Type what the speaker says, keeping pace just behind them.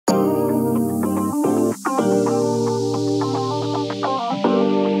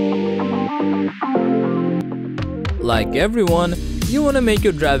Like everyone, you want to make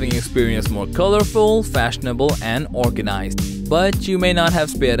your driving experience more colorful, fashionable, and organized. But you may not have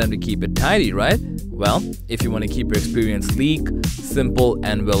spare time to keep it tidy, right? Well, if you want to keep your experience sleek, simple,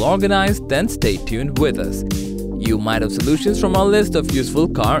 and well organized, then stay tuned with us. You might have solutions from our list of useful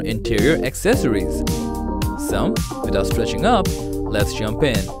car interior accessories. So, without stretching up, let's jump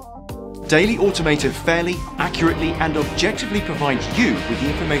in. Daily Automotive fairly, accurately, and objectively provides you with the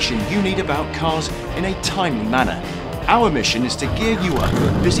information you need about cars in a timely manner. Our mission is to gear you up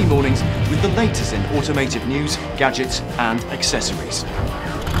for busy mornings with the latest in automotive news, gadgets, and accessories.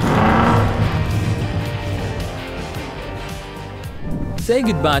 Say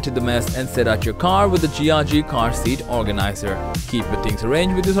goodbye to the mess and set out your car with the GRG Car Seat Organizer. Keep your things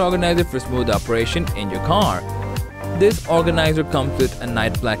arranged with this organizer for smooth operation in your car. This organizer comes with a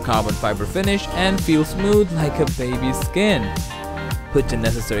night black carbon fiber finish and feels smooth like a baby's skin. Put your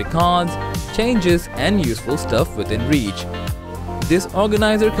necessary cards, changes, and useful stuff within reach. This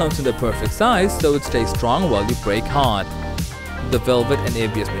organizer comes in the perfect size so it stays strong while you brake hard. The velvet and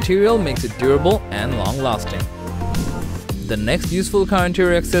ABS material makes it durable and long-lasting. The next useful car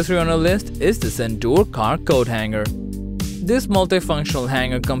interior accessory on our list is the Sandure car coat hanger. This multifunctional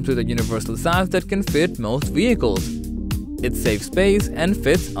hanger comes with a universal size that can fit most vehicles. It saves space and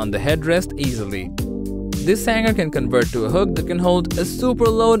fits on the headrest easily. This hanger can convert to a hook that can hold a super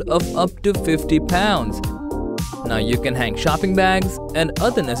load of up to 50 pounds. Now you can hang shopping bags and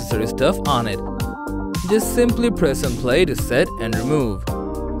other necessary stuff on it. Just simply press and play to set and remove.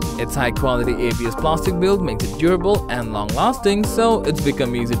 Its high-quality ABS plastic build makes it durable and long-lasting, so it's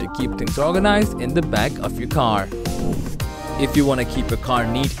become easy to keep things organized in the back of your car. If you want to keep your car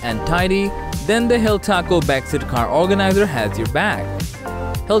neat and tidy, then the Helteko Backseat Car Organizer has your back.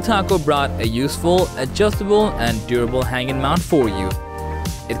 Helteko brought a useful, adjustable, and durable hanging mount for you.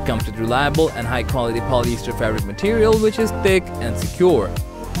 It comes with reliable and high-quality polyester fabric material which is thick and secure.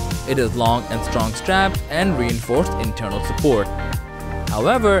 It has long and strong straps and reinforced internal support.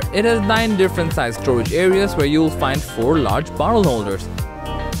 However, it has 9 different size storage areas where you will find 4 large bottle holders.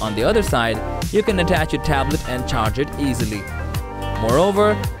 On the other side, you can attach your tablet and charge it easily.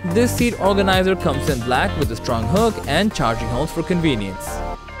 Moreover, this seat organizer comes in black with a strong hook and charging holes for convenience.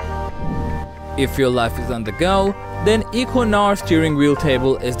 If your life is on the go, then Econour steering wheel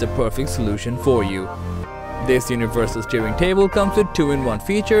table is the perfect solution for you. This universal steering table comes with 2-in-1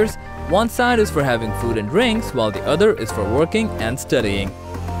 features. One side is for having food and drinks, while the other is for working and studying.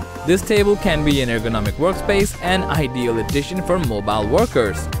 This table can be an ergonomic workspace and ideal addition for mobile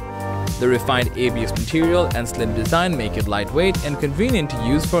workers. The refined ABS material and slim design make it lightweight and convenient to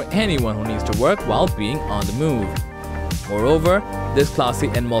use for anyone who needs to work while being on the move. Moreover, this classy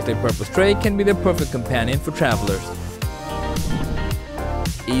and multi-purpose tray can be the perfect companion for travelers.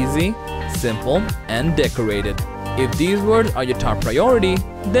 Easy, simple, and decorated. If these words are your top priority,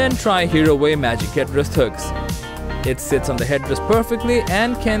 then try Heroway Magic Headrest hooks. It sits on the headrest perfectly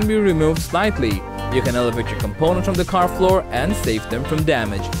and can be removed slightly. You can elevate your components from the car floor and save them from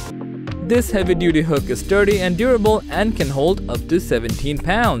damage. This heavy-duty hook is sturdy and durable and can hold up to 17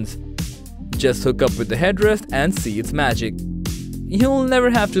 pounds. Just hook up with the headrest and see its magic. You'll never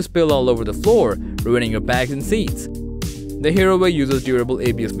have to spill all over the floor, ruining your bags and seats. The Heroway uses durable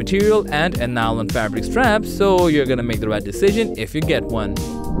ABS material and a nylon fabric strap, so you're gonna make the right decision if you get one.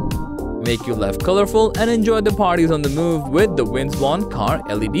 Make your life colorful and enjoy the parties on the move with the Winzwon car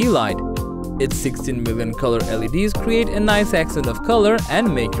LED light. Its 16 million color LEDs create a nice accent of color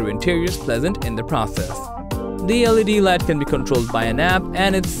and make your interiors pleasant in the process. The LED light can be controlled by an app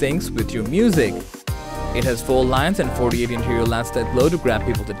and it syncs with your music. It has 4 lines and 48 interior lamps that glow to grab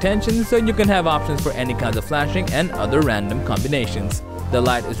people's attention, so you can have options for any kinds of flashing and other random combinations. The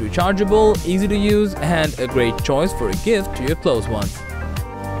light is rechargeable, easy to use, and a great choice for a gift to your close ones.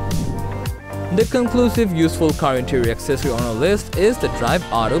 The conclusive useful car interior accessory on our list is the Drive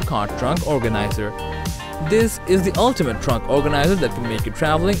Auto Car Trunk Organizer. This is the ultimate trunk organizer that can make your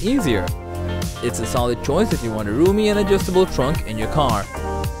traveling easier. It's a solid choice if you want a roomy and adjustable trunk in your car.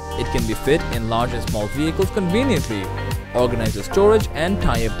 It can be fit in large and small vehicles conveniently, organize your storage, and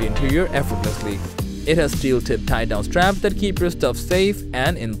tie up the interior effortlessly. It has steel-tipped tie-down straps that keep your stuff safe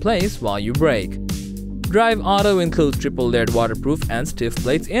and in place while you brake. Drive Auto includes triple-layered waterproof and stiff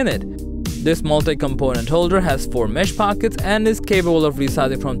plates in it. This multi-component holder has 4 mesh pockets and is capable of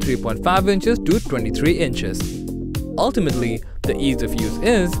resizing from 3.5 inches to 23 inches. Ultimately, the ease of use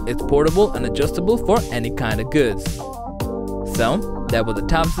is it's portable and adjustable for any kind of goods. So, that were the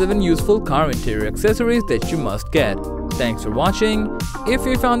top 7 useful car interior accessories that you must get. Thanks for watching. If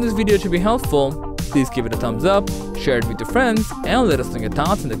you found this video to be helpful, please give it a thumbs up, share it with your friends, and let us know your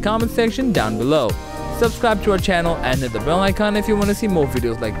thoughts in the comment section down below. Subscribe to our channel and hit the bell icon if you want to see more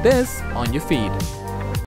videos like this on your feed.